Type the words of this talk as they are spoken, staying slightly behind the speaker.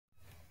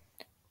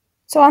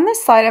So on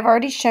this slide, I've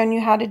already shown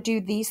you how to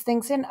do these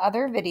things in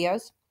other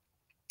videos.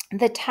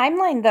 The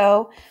timeline,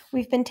 though,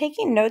 we've been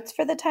taking notes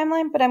for the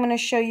timeline, but I'm going to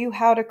show you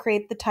how to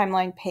create the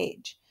timeline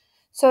page.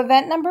 So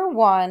event number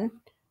 1,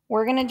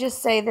 we're going to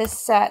just say this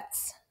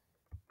sets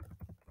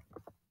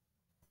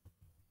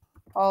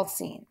all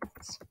scenes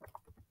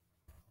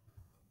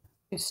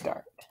to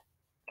start,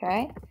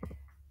 okay?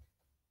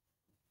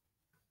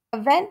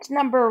 Event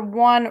number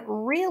 1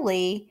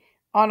 really,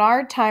 on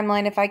our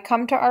timeline, if I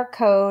come to our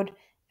code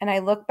and I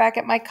look back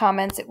at my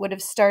comments, it would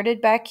have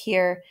started back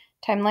here.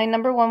 Timeline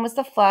number 1 was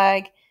the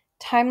flag.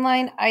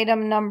 Timeline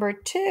item number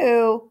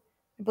 2,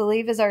 I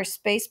believe, is our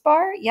space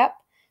bar. Yep.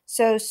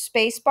 So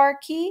space bar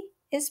key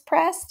is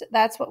pressed.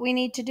 That's what we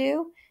need to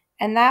do.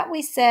 And that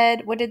we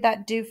said, what did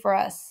that do for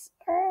us?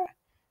 I have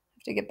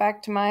to get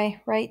back to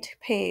my right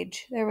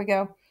page. There we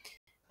go.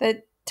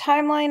 The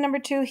timeline number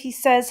 2, he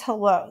says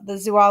hello. The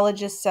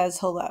zoologist says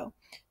hello.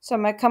 So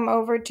I'm going to come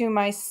over to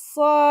my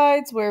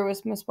slides. Where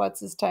was Miss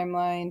Watts'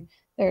 timeline?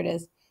 There it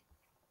is.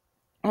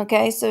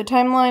 Okay, so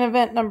timeline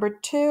event number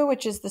 2,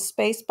 which is the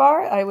space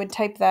bar. I would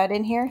type that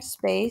in here,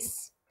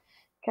 space.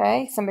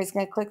 Okay, somebody's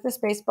going to click the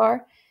space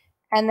bar.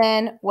 And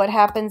then what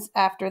happens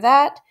after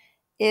that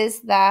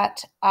is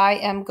that I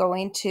am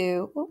going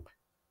to,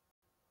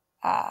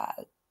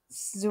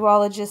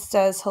 zoologist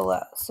says hello.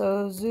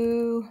 So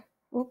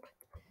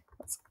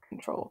let's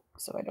control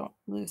so I don't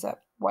lose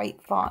that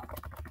white font.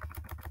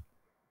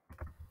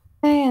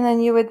 Okay, and then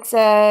you would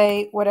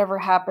say whatever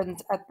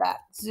happens at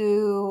that.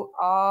 Zoologist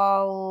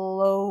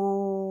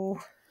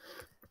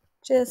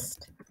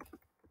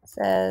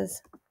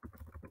says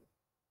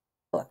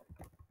hello.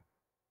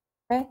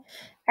 Okay,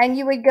 and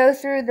you would go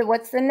through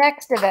what's the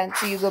next event.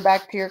 So you go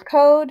back to your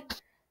code.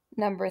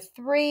 Number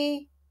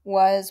 3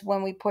 was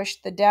when we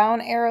pushed the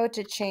down arrow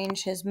to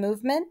change his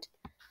movement.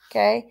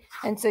 Okay,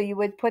 and so you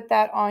would put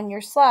that on your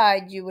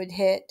slide. You would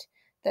hit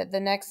that the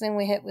next thing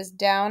we hit was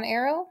down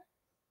arrow.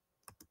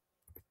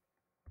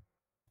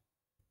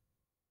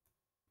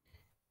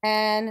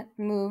 And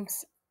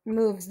moves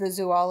the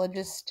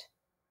zoologist.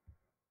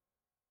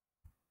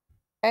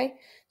 Okay,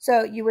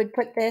 so you would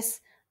put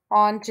this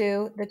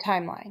onto the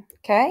timeline.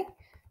 Okay,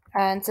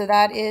 and so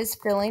that is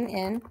filling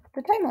in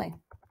the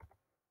timeline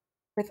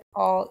with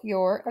all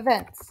your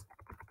events.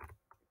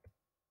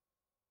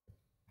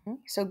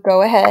 So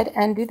go ahead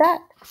and do that.